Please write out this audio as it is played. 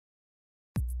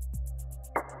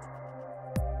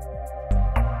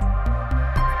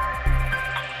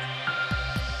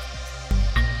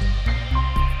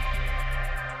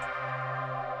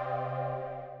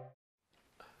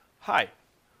Hi,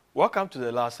 welcome to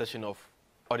the last session of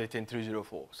Auditing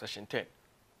 304, Session 10,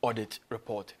 Audit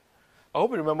Reporting. I hope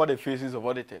you remember the phases of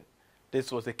auditing.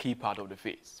 This was the key part of the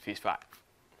phase 5.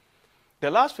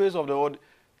 The last phase of the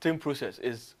auditing process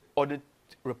is audit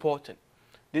reporting.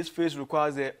 This phase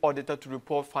requires the auditor to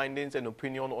report findings and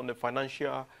opinion on the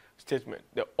financial statement.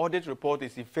 The audit report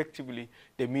is effectively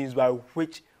the means by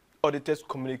which auditors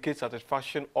communicate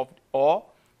satisfaction of or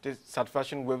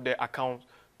dissatisfaction with their accounts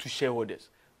to shareholders.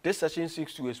 This session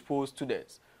seeks to expose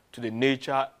students to the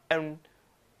nature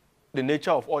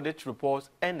of audit reports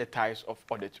and the types of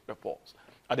audit reports.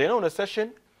 At the end of the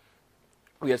session,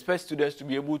 we expect students to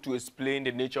be able to explain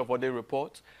the nature of audit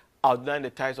reports, outline the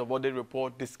types of audit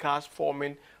report, discuss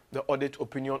forming the audit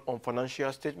opinion on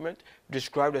financial statement,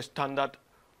 describe the standard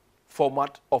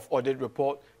format of audit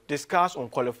report, discuss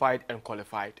unqualified and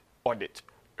qualified audit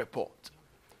report.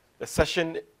 The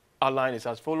session outline is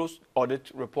as follows: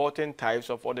 audit reporting, types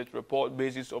of audit report,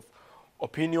 basis of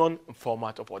opinion, and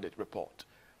format of audit report.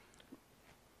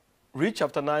 Read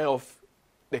Chapter 9 of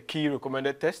the key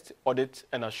recommended test, Audit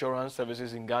and Assurance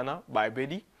Services in Ghana by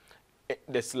Bedi.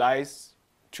 The slides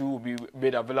too will be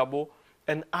made available,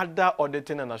 and other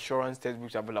auditing and assurance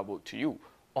textbooks available to you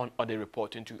on audit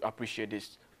reporting to appreciate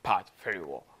this part very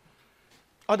well.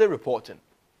 Audit reporting.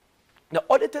 The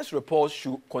auditor's report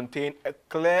should contain a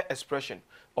clear expression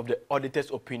of the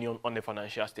auditor's opinion on the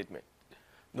financial statement.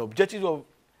 The objective of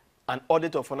an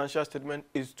audit of financial statement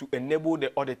is to enable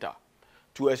the auditor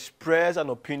to express an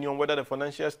opinion whether the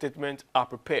financial statements are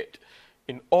prepared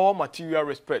in all material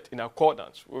respect in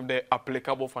accordance with the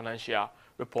applicable financial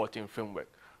reporting framework,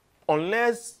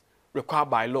 unless required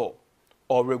by law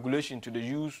or regulation to the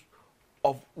use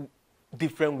of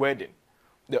different wording.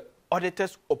 The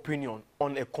auditor's opinion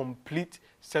on a complete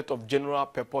set of general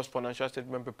purpose financial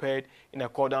statement prepared in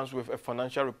accordance with a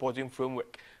financial reporting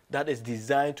framework that is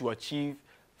designed to achieve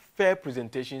fair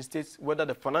presentation states whether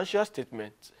the financial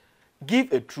statements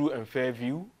give a true and fair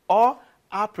view or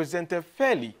are presented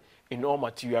fairly in all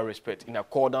material respect in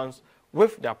accordance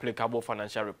with the applicable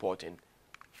financial reporting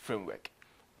framework.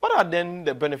 What are then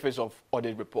the benefits of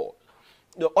audit report?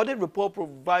 The audit report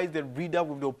provides the reader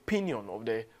with the opinion of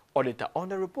the auditor on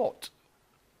the report,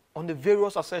 on the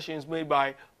various assertions made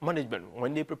by management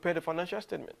when they prepare the financial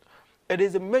statement. It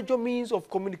is a major means of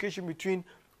communication between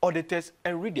auditors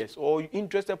and readers or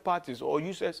interested parties or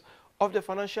users of the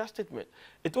financial statement.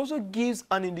 It also gives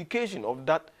an indication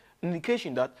that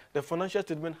the financial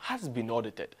statement has been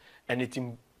audited, and it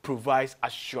provides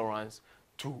assurance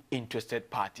to interested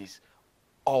parties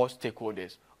or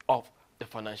stakeholders of the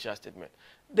financial statement.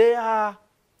 There are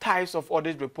types of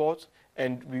audit reports,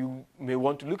 and we may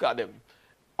want to look at them.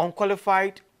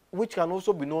 Unqualified, which can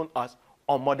also be known as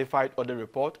unmodified audit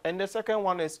report, and the second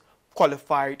one is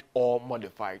qualified or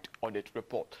modified audit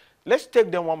report. Let's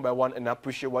take them one by one and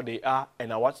appreciate what they are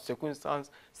and at what circumstance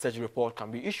such report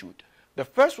can be issued. The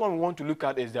first one we want to look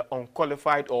at is the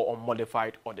unqualified or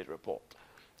unmodified audit report.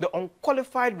 The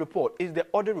unqualified report is the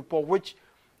audit report which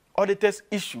auditors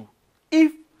issue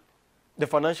if the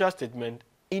financial statement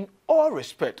in all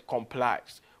respect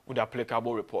complies with the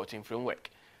applicable reporting framework.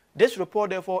 This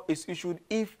report, therefore, is issued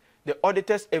if the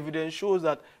auditor's evidence shows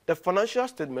that the financial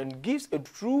statement gives a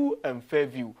true and fair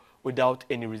view without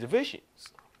any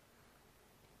reservations.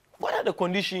 What are the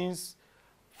conditions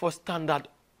for standard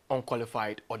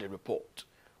unqualified audit report?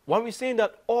 When we're saying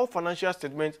that all financial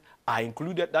statements are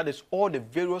included, that is, all the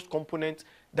various components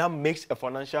that makes a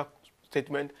financial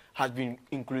statement has been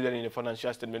included in the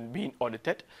financial statement being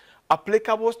audited,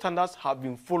 applicable standards have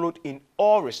been followed in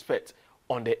all respects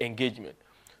on the engagement.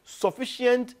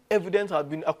 Sufficient evidence has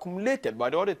been accumulated by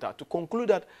the auditor to conclude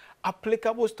that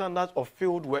applicable standards of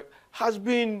field work has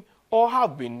been or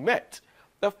have been met.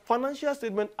 The financial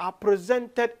statements are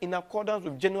presented in accordance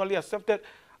with generally accepted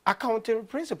accounting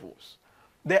principles.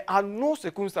 There are no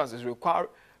circumstances requiring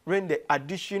the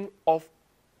addition of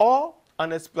or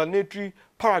an explanatory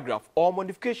paragraph or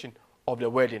modification of the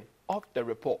wording of the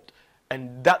report.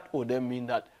 And that would then mean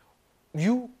that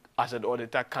you, as an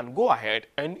auditor, can go ahead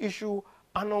and issue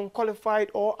an unqualified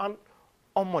or an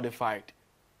unmodified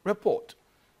report.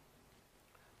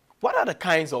 What are the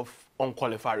kinds of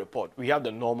unqualified report? We have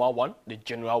the normal one, the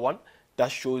general one,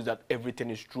 that shows that everything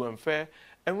is true and fair.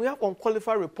 And we have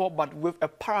unqualified report, but with a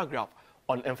paragraph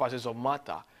on emphasis of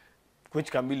matter, which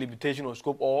can be limitation of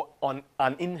scope or on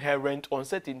an inherent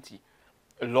uncertainty,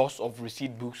 loss of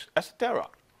receipt books, etc.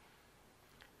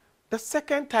 The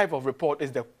second type of report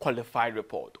is the qualified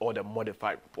report or the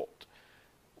modified report.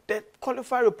 The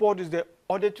qualified report is the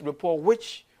audit report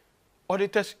which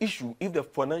auditors issue if the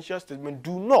financial statement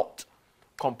do not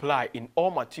comply in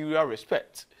all material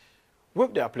respects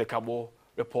with the applicable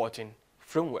reporting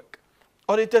framework.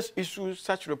 Auditors issue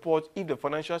such reports if the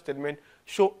financial statement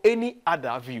show any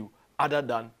other view other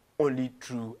than only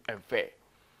true and fair.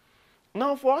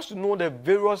 Now, for us to know the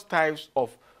various types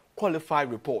of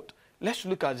qualified report, let's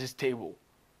look at this table.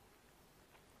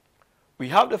 We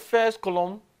have the first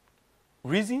column,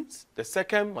 reasons, the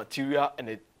second, material, and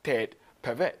the third,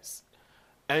 perverse.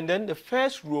 And then the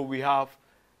first row, we have,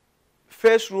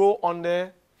 on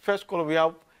the first column, we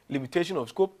have limitation of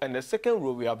scope, and the second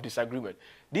row, we have disagreement.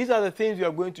 These are the things we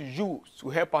are going to use to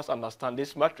help us understand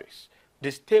this matrix,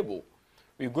 this table.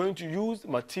 We're going to use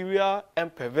material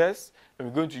and perverse, and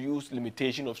we're going to use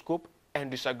limitation of scope and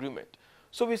disagreement.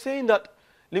 So we're saying that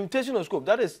limitation of scope,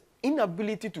 that is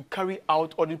inability to carry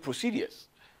out audit procedures,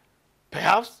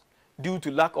 perhaps due to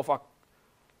lack of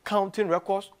accounting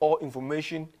records or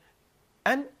information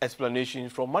and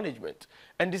explanations from management.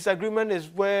 And disagreement is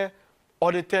where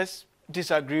auditors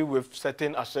disagree with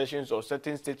certain assertions or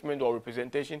certain statement or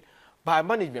representation by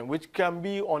management, which can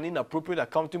be on inappropriate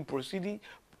accounting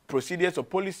procedures or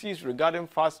policies regarding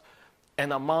facts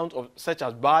and amount of, such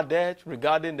as bad debt,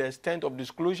 regarding the extent of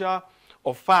disclosure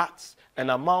of facts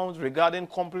and amounts, regarding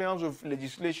compliance with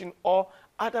legislation or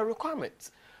other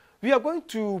requirements. We are going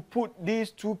to put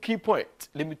these two key points,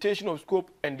 limitation of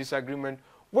scope and disagreement,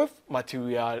 with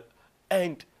material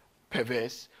and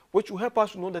perverse, which will help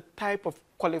us to know the type of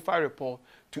qualified report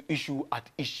to issue at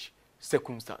each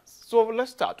circumstance. So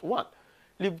let's start. 1,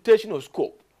 limitation of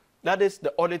scope. That is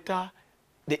the auditor,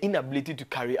 the inability to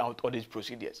carry out audit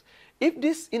procedures. If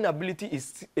this inability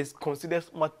is considered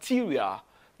material,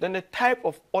 then the type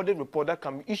of audit report that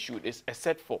can be issued is a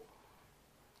set for.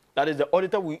 That is, the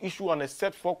auditor will issue an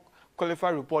set for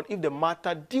qualified report if the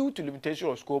matter due to limitation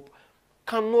of scope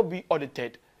cannot be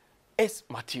audited as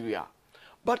material.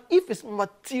 But if it's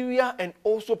material and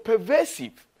also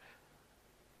pervasive,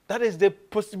 that is, the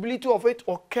possibility of it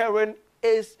occurring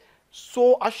is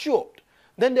so assured,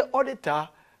 then the auditor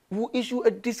will issue a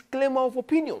disclaimer of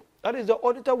opinion. That is, the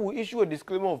auditor will issue a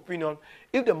disclaimer of opinion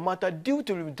if the matter due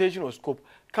to limitation of scope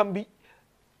can be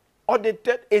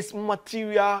audited as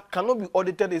material, cannot be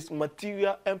audited as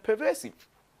material and pervasive.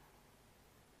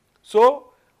 So,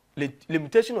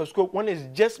 limitation of scope, when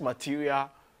it's just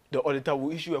material, the auditor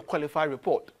will issue a qualified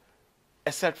report,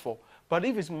 except for. But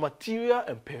if it's material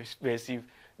and pervasive,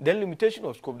 then limitation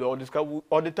of scope, the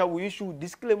auditor will issue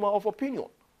disclaimer of opinion.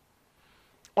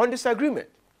 On disagreement,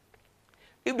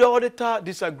 if the auditor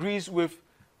disagrees with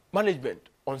management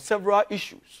on several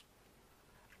issues,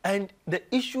 and the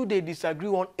issue they disagree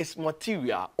on is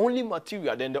material, only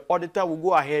material, then the auditor will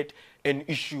go ahead and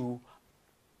issue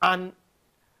an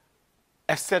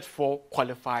except for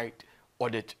qualified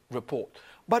audit report.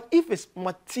 But if it's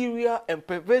material and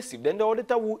pervasive, then the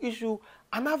auditor will issue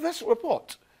an adverse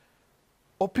report,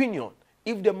 opinion,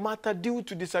 if the matter due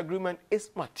to disagreement is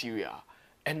material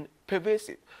and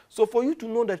pervasive. So for you to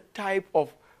know the type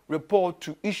of report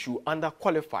to issue under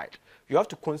qualified, you have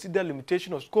to consider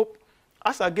limitation of scope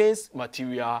as against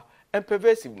material and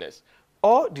pervasiveness.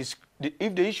 Or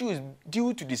if the issue is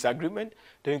due to disagreement,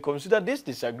 then you consider this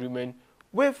disagreement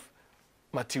with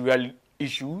material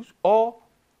issues or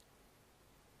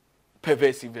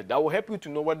pervasiveness. That will help you to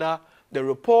know whether the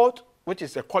report, which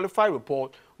is a qualified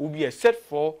report, will be a set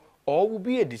for, or will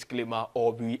be a disclaimer,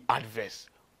 or be adverse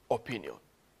opinion.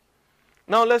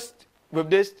 Now let's, with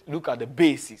this, look at the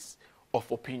basis of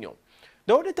opinion.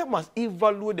 The auditor must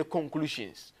evaluate the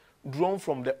conclusions drawn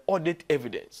from the audit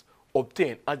evidence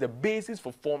obtained as the basis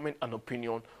for forming an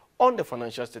opinion on the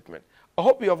financial statement. I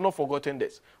hope you have not forgotten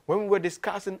this. When we were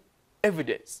discussing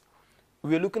evidence,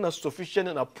 we were looking at sufficient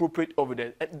and appropriate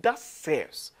evidence, and that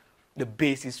serves the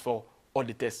basis for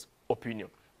auditor's opinion.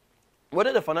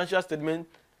 Whether the financial statement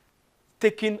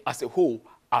taken as a whole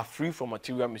are free from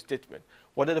material misstatement,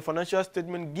 whether the financial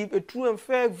statement give a true and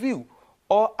fair view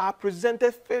or are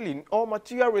presented fairly in all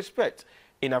material respect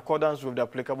in accordance with the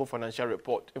applicable financial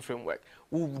report framework,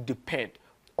 will depend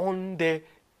on the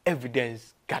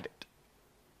evidence gathered.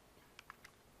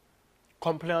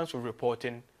 Compliance with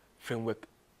reporting framework.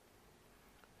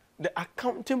 The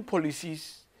accounting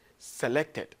policies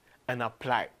selected and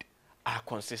applied are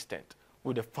consistent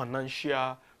with the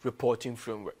financial reporting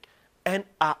framework and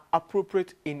are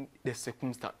appropriate in the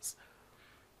circumstance.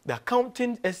 The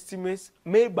accounting estimates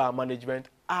made by management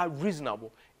are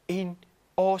reasonable in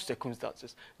all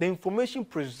circumstances. The information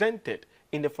presented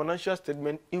in the financial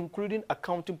statement, including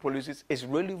accounting policies, is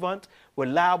relevant,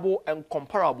 reliable, and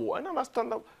comparable, and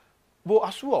understandable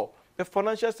as well. The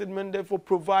financial statement therefore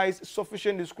provides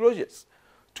sufficient disclosures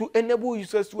to enable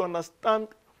users to understand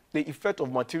the effect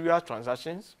of material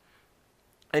transactions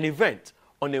and events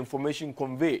on the information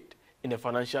conveyed in a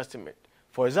financial statement.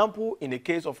 For example, in the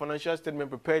case of financial statement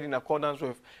prepared in accordance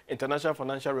with International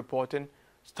Financial Reporting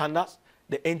Standards,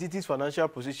 the entity's financial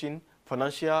position,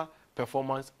 financial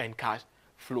performance, and cash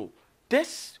flow.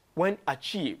 This, when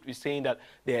achieved, is saying that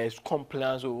there is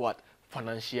compliance with what?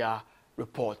 Financial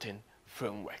reporting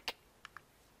framework.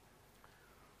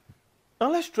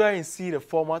 Now let's try and see the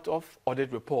format of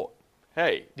audit report.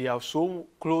 Hey, they are so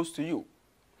close to you.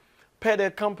 Per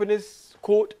the company's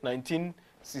code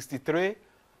 1963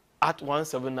 at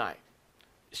 179,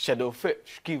 Schedule 5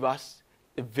 give us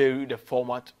the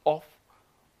format of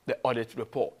the audit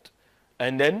report.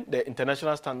 And then the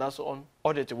international standards on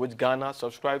audit, which Ghana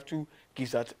subscribes to,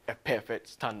 gives us a perfect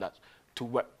standard to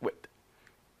work with.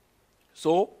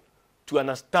 So, to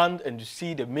understand and to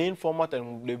see the main format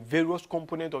and the various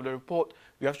components of the report,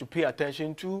 we have to pay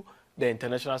attention to the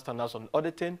international standards on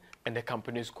auditing and the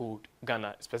company's code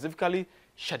Ghana, specifically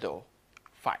Schedule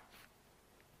 5.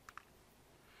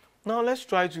 Now let's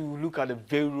try to look at the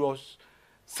various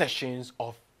sections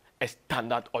of a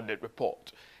standard audit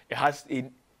report. It has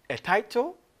a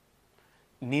title,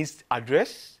 needs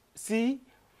address, C,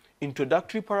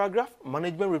 introductory paragraph,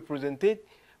 management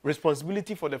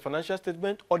responsibility for the financial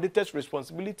statement, auditor's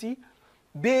responsibility,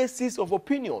 basis of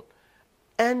opinion,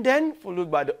 and then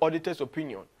followed by the auditor's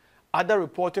opinion, other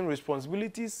reporting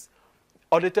responsibilities,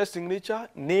 auditor's signature,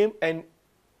 name and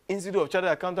Institute of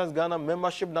Chartered Accountants Ghana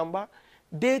membership number,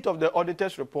 date of the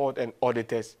auditor's report, and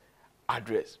auditor's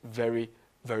address. Very,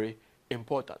 very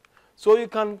important. So you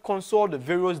can consult the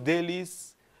various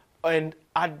dailies and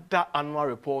other annual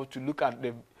reports to look at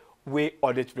the way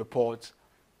audit reports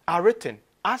are written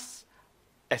as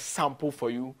a sample for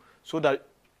you, so that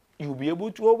you'll be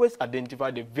able to always identify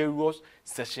the various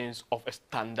sections of a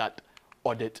standard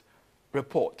audit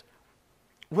report.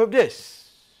 With this,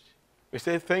 we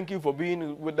say thank you for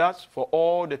being with us for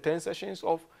all the 10 sessions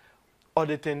of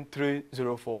Auditing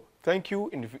 304. Thank you,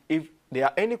 and if there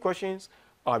are any questions,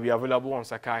 I'll be available on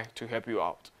Sakai to help you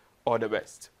out. All the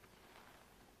best.